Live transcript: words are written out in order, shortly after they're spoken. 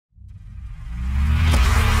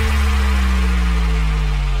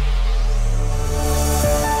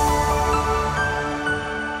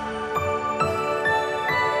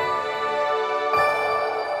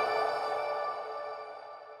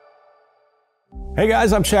Hey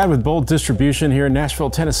guys, I'm Chad with Bold Distribution here in Nashville,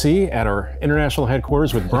 Tennessee at our international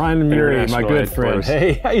headquarters with Brian Murray, my good friend.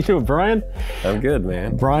 Hey, how you doing, Brian? I'm good,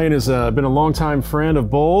 man. Brian has been a longtime friend of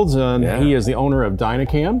Bold's, and he is the owner of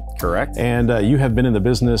Dynacam. Correct. And you have been in the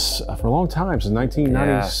business for a long time, since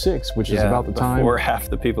 1996, which is about the time. Before half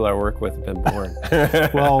the people I work with have been born.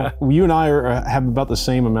 Well, you and I have about the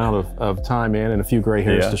same amount of time in and a few gray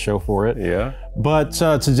hairs to show for it. Yeah. But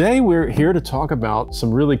today we're here to talk about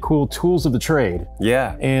some really cool tools of the trade.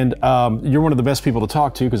 Yeah. And you're one of the best people to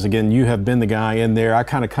talk to because, again, you have been the guy in there. I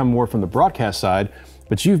kind of come more from the broadcast side,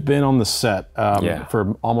 but you've been on the set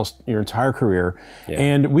for almost your entire career. Yeah.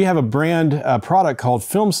 And we have a brand product called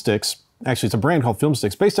FILMSTICKS. Actually, it's a brand called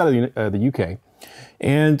FILMSTICKS based out of the UK.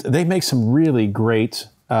 And they make some really great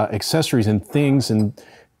accessories and things and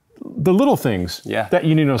the little things that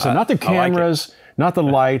you need to know. So not the cameras, not the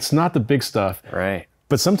lights, not the big stuff. Right.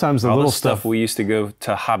 But sometimes the all little the stuff we used to go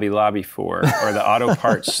to Hobby Lobby for, or the auto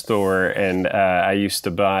parts store, and I used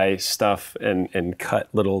to buy stuff and cut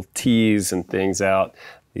little tees and things out.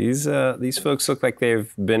 These folks look like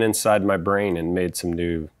they've been inside my brain and made some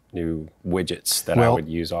new widgets that I would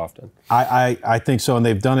use often. I think so, and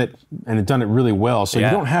they've done it really well. So you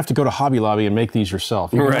don't have to go to Hobby Lobby and make these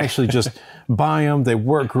yourself. You can actually just buy them. They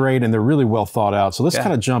work great, and they're really well thought out. So let's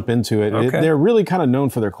kind of jump into it. Okay. They're really kind of known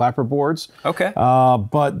for their clapper boards. Okay.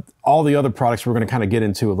 But all the other products we're going to kind of get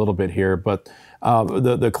into a little bit here. But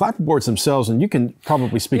the clapper boards themselves, and you can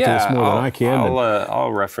probably speak to this more than I can.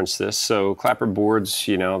 I'll reference this. So clapper boards,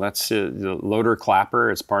 that's the loader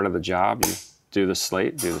clapper. It's part of the job. You do the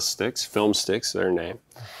slate, do the sticks, FILMSTICKS, their name.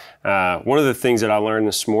 One of the things that I learned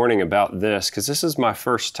this morning about this, because this is my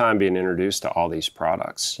first time being introduced to all these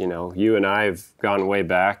products. You and I have gone way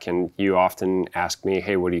back, and you often ask me,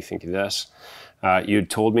 hey, what do you think of this? You'd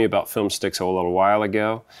told me about FILMSTICKS a little while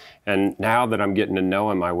ago, and now that I'm getting to know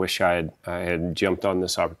them, I wish I had jumped on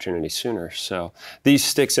this opportunity sooner. So these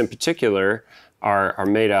sticks in particular are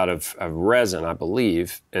made out of resin, I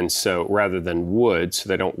believe, and so rather than wood, so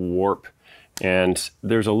they don't warp. And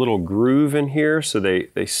there's a little groove in here, so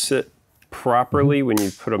they sit properly when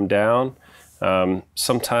you put them down.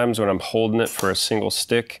 Sometimes when I'm holding it for a single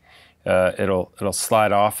stick, it'll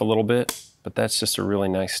slide off a little bit, but that's just a really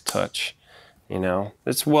nice touch.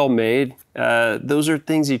 It's well made. Those are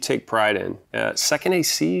things you take pride in. Second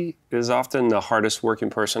AC is often the hardest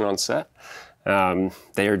working person on set.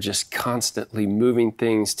 They are just constantly moving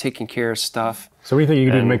things, taking care of stuff. So anything you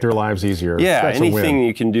can do to make their lives easier. Yeah, anything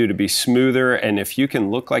you can do to be smoother. And if you can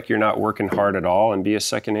look like you're not working hard at all and be a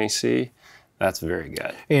second AC, that's very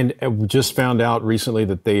good. And we just found out recently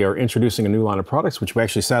that they are introducing a new line of products, which we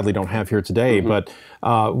actually sadly don't have here today. But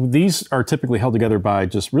these are typically held together by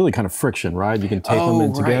just really kind of friction, right? You can tape them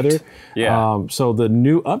in together. Yeah. So the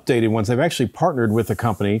new updated ones, they've actually partnered with a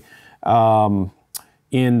company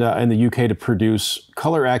in the UK to produce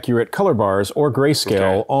color accurate color bars or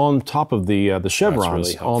grayscale on top of the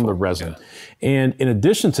chevrons on the resin. And in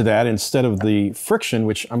addition to that, instead of the friction,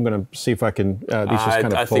 which I'm going to see if I can,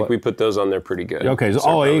 I think we put those on there pretty good. Okay,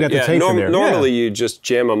 so, you got the tape in there. Normally you just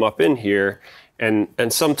jam them up in here, and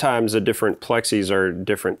sometimes the different plexis are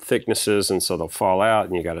different thicknesses, and so they'll fall out,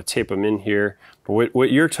 and you got to tape them in here. But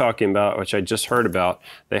what you're talking about, which I just heard about,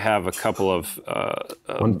 they have a couple of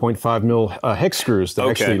 1.5 mil hex screws that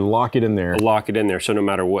actually lock it in there. Lock it in there, so no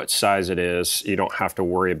matter what size it is, you don't have to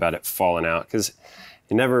worry about it falling out. Because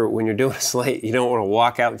when you're doing a slate, you don't want to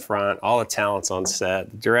walk out in front, all the talent's on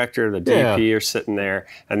set, the director, the DP are sitting there,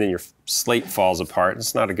 and then your slate falls apart.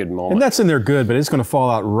 It's not a good moment. And that's in there good, but it's going to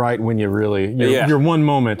fall out right when you really, your one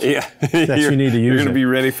moment that you need to use it. You're going to be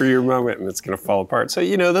ready for your moment, and it's going to fall apart. So,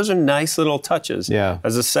 those are nice little touches. Yeah.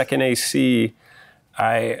 As a second AC,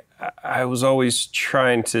 I was always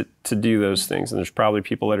trying to do those things, and there's probably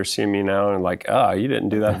people that are seeing me now and are like, oh, you didn't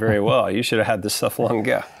do that very well. You should have had this stuff long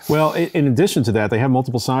ago. Well, in addition to that, they have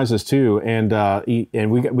multiple sizes too, and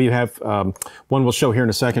we have one we'll show here in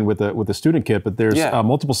a second with the student kit, but there's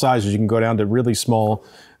multiple sizes. You can go down to really small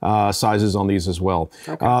sizes on these as well.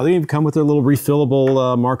 Okay. They even come with a little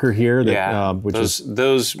refillable marker here. That,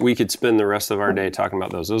 those we could spend the rest of our day talking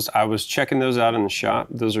about those. I was checking those out in the shop.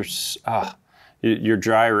 Those are your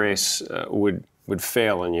dry erase would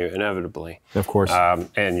fail on you inevitably. Of course.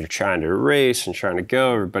 And you're trying to erase and trying to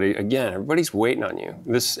go. Everybody's waiting on you.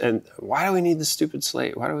 And why do we need this stupid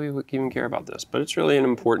slate? Why do we even care about this? But it's really an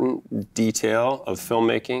important detail of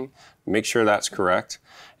filmmaking. Make sure that's correct.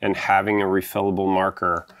 And having a refillable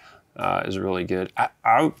marker is really good.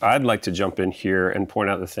 I'd like to jump in here and point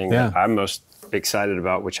out the thing that I'm most excited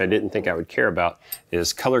about, which I didn't think I would care about,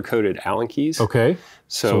 is color-coded Allen keys. Okay.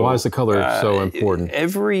 So why is the color so important?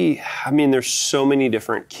 There's so many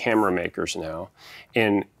different camera makers now,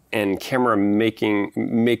 and camera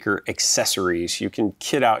maker accessories. You can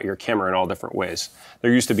kit out your camera in all different ways.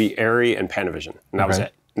 There used to be Arri and Panavision, and that was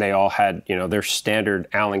it. And they all had, their standard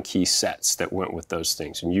Allen key sets that went with those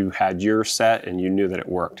things. And you had your set and you knew that it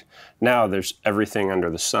worked. Now there's everything under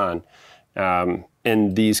the sun.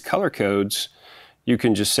 In these color codes, you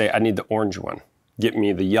can just say, I need the orange one. Get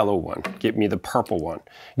me the yellow one. Get me the purple one.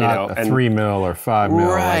 Not a 3 mil or 5 mil.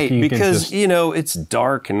 Right, because it's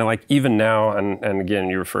dark, and like even now, and again,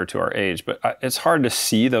 you refer to our age, but it's hard to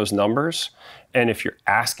see those numbers. And if you're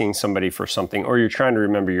asking somebody for something, or you're trying to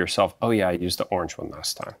remember yourself, oh yeah, I used the orange one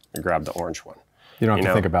last time. You grab the orange one. You don't have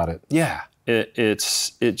to think about it. Yeah, it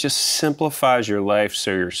just simplifies your life,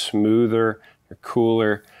 so you're smoother, you're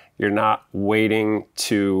cooler, you're not waiting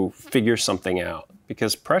to figure something out.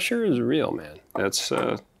 Because pressure is real, man. It's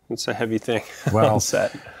a heavy thing. Well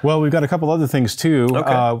set. Well, we've got a couple other things too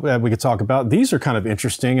that we could talk about. These are kind of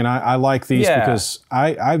interesting, and I like these because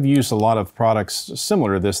I've used a lot of products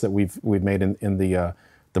similar to this that we've made in the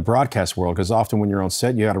broadcast world. Because often when you're on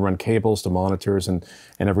set, you got to run cables to monitors and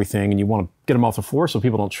everything, and you want to get them off the floor so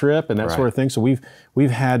people don't trip and that sort of thing. So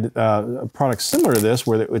we've had products similar to this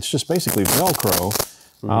where it's just basically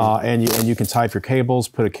Velcro, and you can tie up your cables,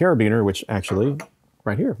 put a carabiner, which actually.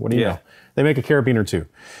 Right here. What do you know? They make a carabiner too.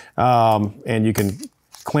 And you can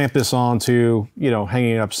clamp this on to,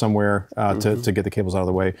 hanging it up somewhere to get the cables out of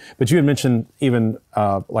the way. But you had mentioned even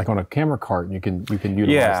like on a camera cart, you can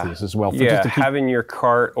utilize these as well. Having your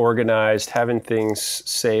cart organized, having things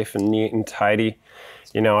safe and neat and tidy.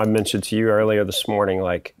 I mentioned to you earlier this morning,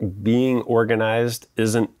 like being organized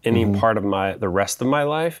isn't any part of the rest of my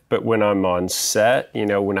life, but when I'm on set,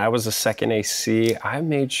 when I was a second AC, I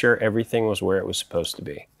made sure everything was where it was supposed to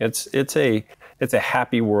be. It's a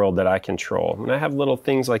happy world that I control. And I have little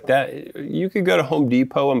things like that. You could go to Home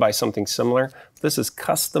Depot and buy something similar. This is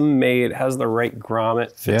custom made, has the right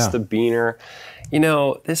grommet, fits the beaner.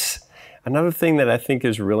 Another thing that I think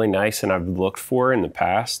is really nice and I've looked for in the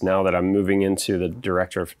past, now that I'm moving into the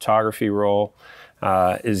director of photography role,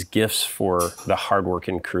 is gifts for the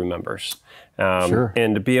hardworking crew members.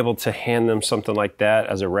 And to be able to hand them something like that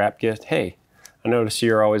as a wrap gift, hey, I notice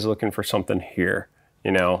you're always looking for something here,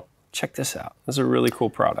 check this out. This is a really cool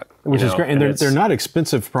product. Which is great. And they're not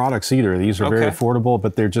expensive products either. These are very affordable,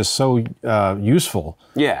 but they're just so useful.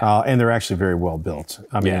 Yeah. And they're actually very well built.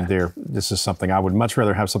 I mean, this is something I would much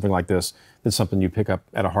rather have something like this than something you pick up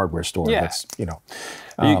at a hardware store. Yeah. That's,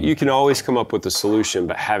 you can always come up with a solution,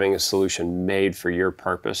 but having a solution made for your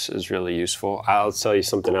purpose is really useful. I'll tell you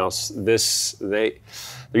something else. There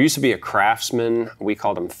used to be a Craftsman. We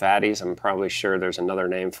called them fatties. I'm probably sure there's another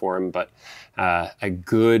name for them, but a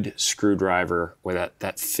good screwdriver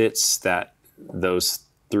that fits those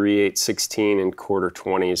 3/8, 16 and quarter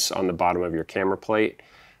 20s on the bottom of your camera plate.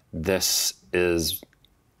 This is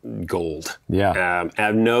gold. Yeah.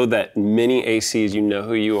 I know that many ACs,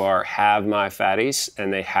 who you are, have my fatties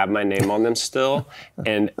and they have my name on them still.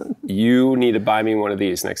 And you need to buy me one of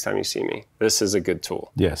these next time you see me. This is a good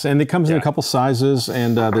tool. Yes, and it comes in a couple sizes,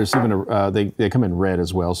 and there's even they come in red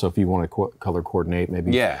as well. So if you want to color coordinate,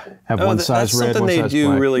 maybe have one size red, one size black. That's something they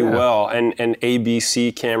do really well. And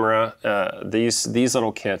ABC camera, these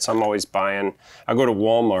little kits, I'm always buying. I go to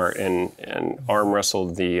Walmart and arm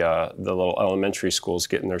wrestle the little elementary schools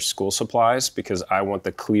getting their school supplies because I want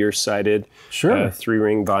the clear-sided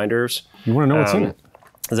 3-ring binders. You want to know what's in it.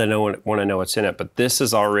 Because I want to know what's in it. But this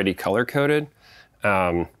is already color-coded.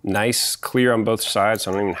 Nice, clear on both sides,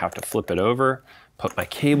 so I don't even have to flip it over. Put my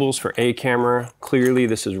cables for A camera. Clearly,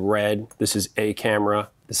 this is red. This is A camera.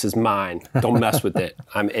 This is mine. Don't mess with it.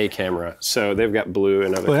 I'm A camera. So they've got blue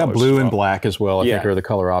and other colors. They have blue and black as well, I think are the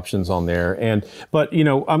color options on there. But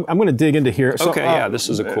I'm going to dig into here. So, this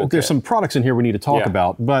is a cool There's kit. some products in here we need to talk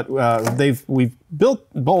about, but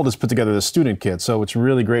Bold has put together the student kit, so it's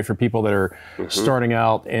really great for people that are starting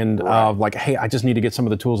out and like, hey, I just need to get some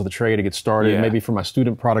of the tools of the trade to get started, maybe for my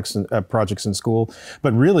student projects in school,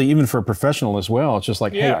 but really even for a professional as well. It's just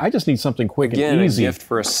like, hey, I just need something quick and easy. A gift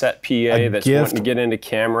for a set PA that's wanting to get into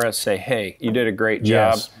camera, say, hey, you did a great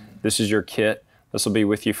job. This is your kit. This will be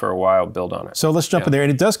with you for a while. Build on it. So let's jump in there.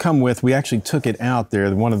 And it does come with, we actually took it out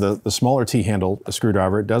there, one of the smaller T-handle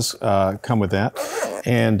screwdriver. It does come with that.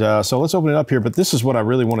 And so let's open it up here. But this is what I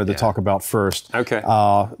really wanted to talk about first. Okay.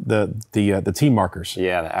 The T markers.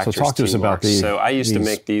 Yeah, the actors So talk to us about these. So I used to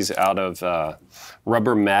make these out of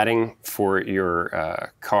rubber matting for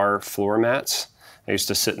your car floor mats. I used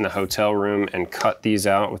to sit in the hotel room and cut these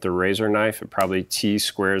out with a razor knife. It probably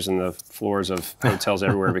T-squares in the floors of hotels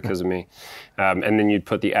everywhere because of me. And then you'd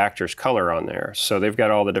put the actor's color on there. So they've got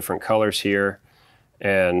all the different colors here.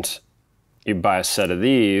 And you buy a set of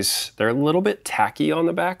these. They're a little bit tacky on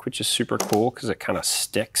the back, which is super cool because it kind of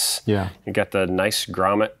sticks. Yeah. You got the nice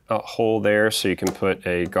grommet hole there, so you can put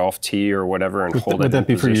a golf tee or whatever and hold it in position. Would that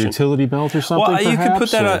be for your utility belt or something? Well, you perhaps, could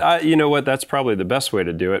put that. You know what? That's probably the best way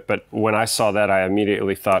to do it. But when I saw that, I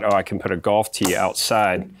immediately thought, oh, I can put a golf tee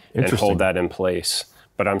outside and hold that in place.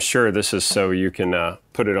 But I'm sure this is so you can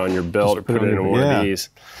put it on your belt or put it in one of these.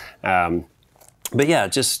 But yeah,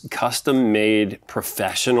 just custom made,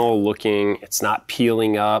 professional looking. It's not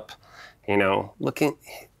peeling up, you know, looking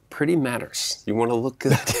pretty matters. You want to look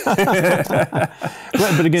good.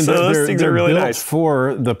 But again, so they're really built nice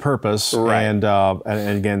for the purpose. Right. And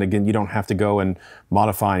again, you don't have to go and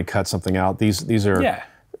modify and cut something out. These are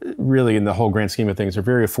really, in the whole grand scheme of things, are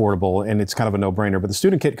very affordable, and it's kind of a no-brainer. But the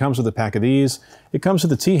student kit comes with a pack of these. It comes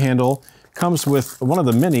with a T-handle. Comes with one of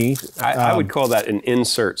the mini. I would call that an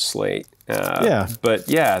insert slate. But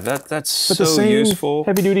yeah, that's so useful.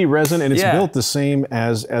 Heavy-duty resin, and it's built the same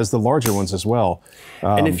as the larger ones as well.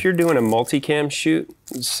 And if you're doing a multicam shoot,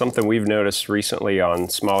 something we've noticed recently on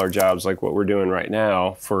smaller jobs like what we're doing right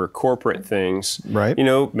now for corporate things, right? You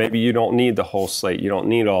know, maybe you don't need the whole slate. You don't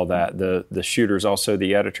need all that. The shooter's also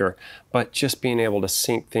the editor. But just being able to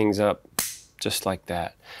sync things up just like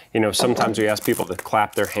that. You know, sometimes we ask people to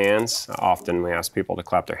clap their hands. Often we ask people to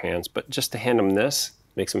clap their hands, but just to hand them this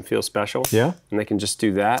makes them feel special. Yeah. And they can just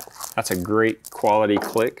do that. That's a great quality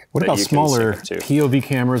click. What about smaller POV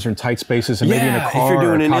cameras or in tight spaces and maybe in a car? If you're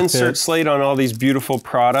doing an cockpit? Insert slate on all these beautiful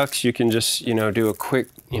products, you can just, you know, do a quick,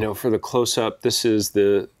 you know, for the close-up, this is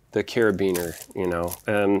the carabiner, you know.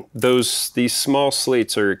 These small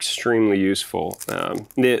slates are extremely useful.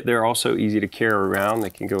 They're also easy to carry around.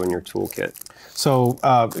 They can go in your toolkit. So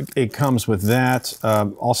it comes with that.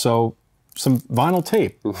 Also, some vinyl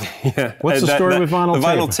tape. Yeah. What's the story with vinyl tape? The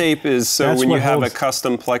vinyl tape is so when you have a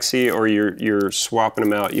custom plexi or you're swapping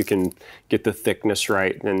them out, you can get the thickness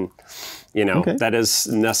right, and you know that is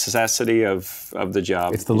necessity of the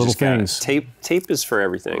job. It's the little things. Tape is for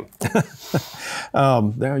everything.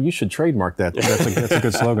 You should trademark that. That's a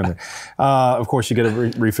good slogan there. Of course, you get a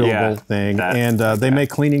refillable thing, and they make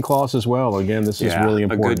cleaning cloths as well. Again, this is really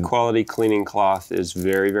important. A good quality cleaning cloth is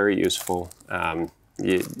very, very useful.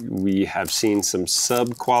 We have seen some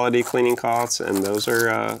sub-quality cleaning cloths, and those are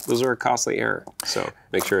a costly error. So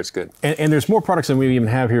make sure it's good. And there's more products than we even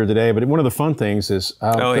have here today. But one of the fun things is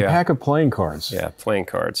the pack of playing cards. Yeah, playing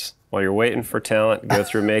cards. While you're waiting for talent, go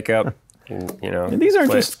through makeup. And, you know, and these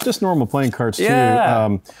aren't just normal playing cards too.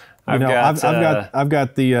 Yeah. I've got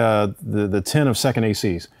the 10 of second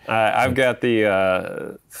ACs. I've got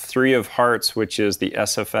the 3 of hearts, which is the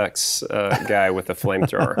SFX guy with the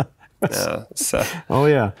flamethrower. So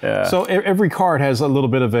every card has a little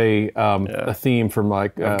bit of a theme from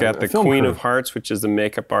like I've got the Queen of Hearts, which is the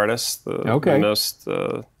makeup artist, the most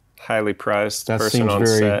highly prized person on set. That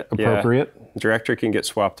seems very appropriate. Director can get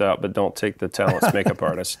swapped out, but don't take the talent's makeup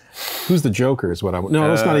artist. Who's the Joker is what I want. No,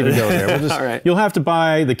 let's not even go there. All right. You'll have to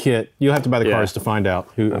buy the kit. You'll have to buy the cards to find out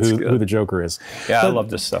who the Joker is. Yeah, I love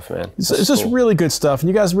this stuff, man. It's just really good stuff, and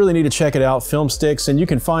you guys really need to check it out, FilmSticks, and you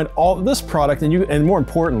can find all this product, and more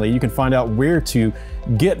importantly, you can find out where to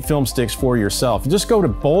get FilmSticks for yourself. Just go to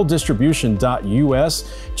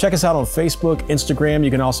bolddistribution.us. Check us out on Facebook, Instagram.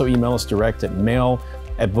 You can also email us direct at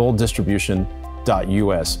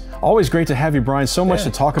mail@bolddistribution.us. Always great to have you, Brian. So much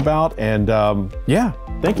to talk about, and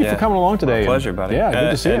thank you for coming along today. My pleasure, buddy. Yeah,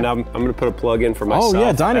 good to see you. And I'm going to put a plug in for myself. Oh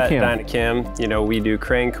yeah, Dynacam. Dynacam. You know, we do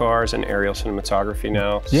crane cars and aerial cinematography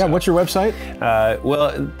now. Yeah, what's your website?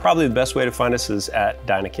 Well, probably the best way to find us is at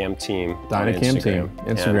Dynacam Team. Dynacam Team,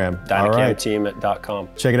 Instagram. DynacamTeam.com.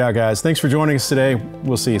 Check it out, guys. Thanks for joining us today.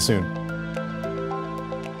 We'll see you soon.